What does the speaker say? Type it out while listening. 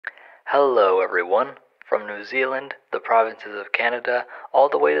Hello everyone, from New Zealand, the provinces of Canada, all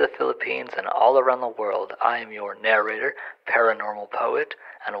the way to the Philippines and all around the world, I am your narrator, Paranormal Poet,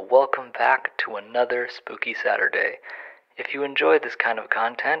 and welcome back to another Spooky Saturday. If you enjoyed this kind of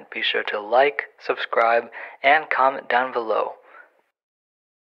content, be sure to like, subscribe, and comment down below.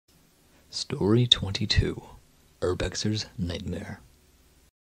 Story 22, Urbexer's Nightmare.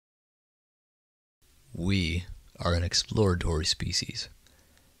 We are an exploratory species.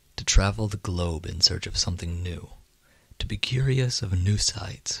 To travel the globe in search of something new, to be curious of new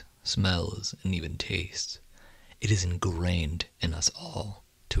sights, smells, and even tastes. It is ingrained in us all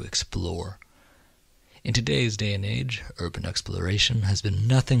to explore. In today's day and age, urban exploration has been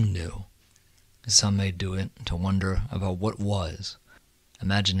nothing new. Some may do it to wonder about what was,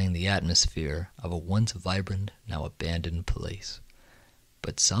 imagining the atmosphere of a once vibrant, now abandoned place.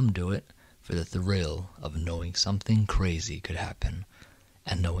 But some do it for the thrill of knowing something crazy could happen,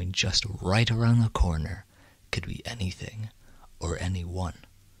 and knowing just right around the corner could be anything or anyone.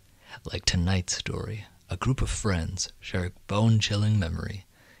 Like tonight's story, a group of friends share a bone-chilling memory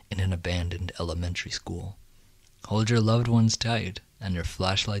in an abandoned elementary school. Hold your loved ones tight and your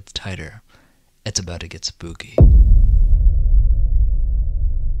flashlights tighter. It's about to get spooky.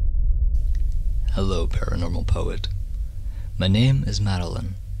 Hello, Paranormal Poet. My name is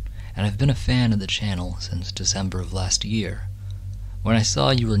Madeline, and I've been a fan of the channel since December of last year. When I saw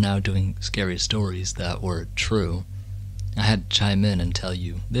you were now doing scary stories that were true, I had to chime in and tell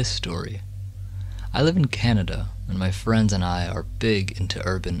you this story. I live in Canada, and my friends and I are big into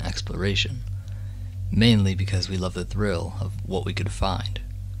urban exploration, mainly because we love the thrill of what we could find,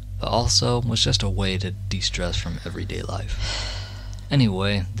 but also was just a way to de-stress from everyday life.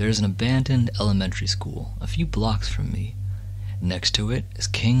 Anyway, there's an abandoned elementary school a few blocks from me. Next to it is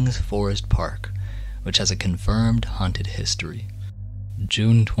King's Forest Park, which has a confirmed haunted history.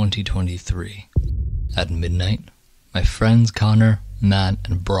 June 2023. At midnight, my friends Connor, Matt,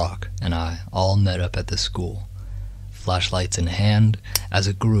 and Brock and I all met up at the school. Flashlights in hand, as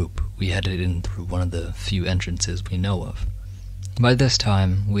a group, we headed in through one of the few entrances we know of. By this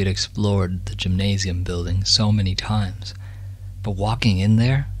time, we'd explored the gymnasium building so many times, but walking in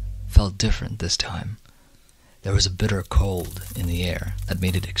there felt different this time. There was a bitter cold in the air that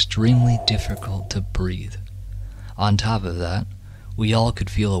made it extremely difficult to breathe. On top of that, we all could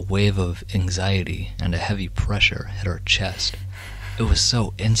feel a wave of anxiety and a heavy pressure hit our chest. It was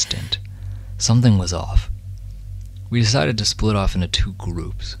so instant. Something was off. We decided to split off into two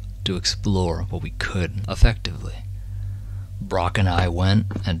groups to explore what we could effectively. Brock and I went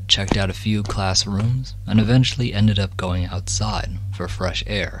and checked out a few classrooms and eventually ended up going outside for fresh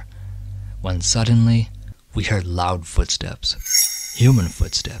air, when suddenly we heard loud footsteps. Human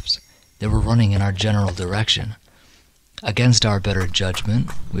footsteps. They were running in our general direction. Against our better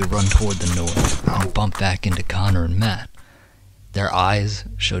judgment, we run toward the noise and bump back into Connor and Matt. Their eyes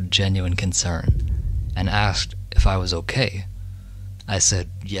showed genuine concern and asked if I was okay. I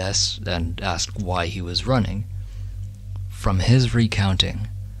said yes and asked why he was running. From his recounting,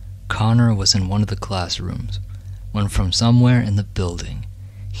 Connor was in one of the classrooms when from somewhere in the building,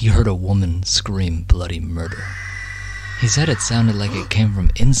 he heard a woman scream bloody murder. He said it sounded like it came from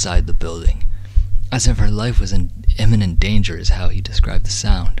inside the building, as if her life was in imminent danger is how he described the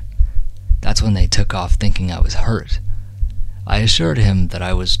sound. That's when they took off thinking I was hurt. I assured him that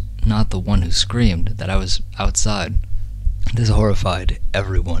I was not the one who screamed, that I was outside. This horrified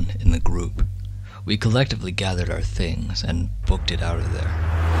everyone in the group. We collectively gathered our things and booked it out of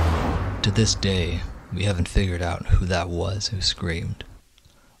there. To this day, we haven't figured out who that was who screamed.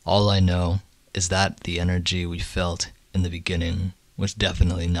 All I know is that the energy we felt in the beginning was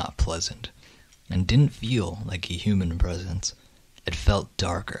definitely not pleasant, and didn't feel like a human presence. It felt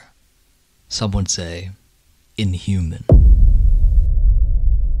darker. Some would say, inhuman.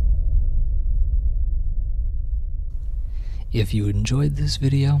 If you enjoyed this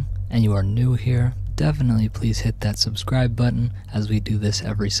video, and you are new here, definitely please hit that subscribe button as we do this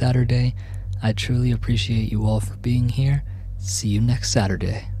every Saturday. I truly appreciate you all for being here. See you next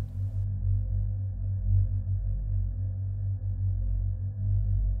Saturday.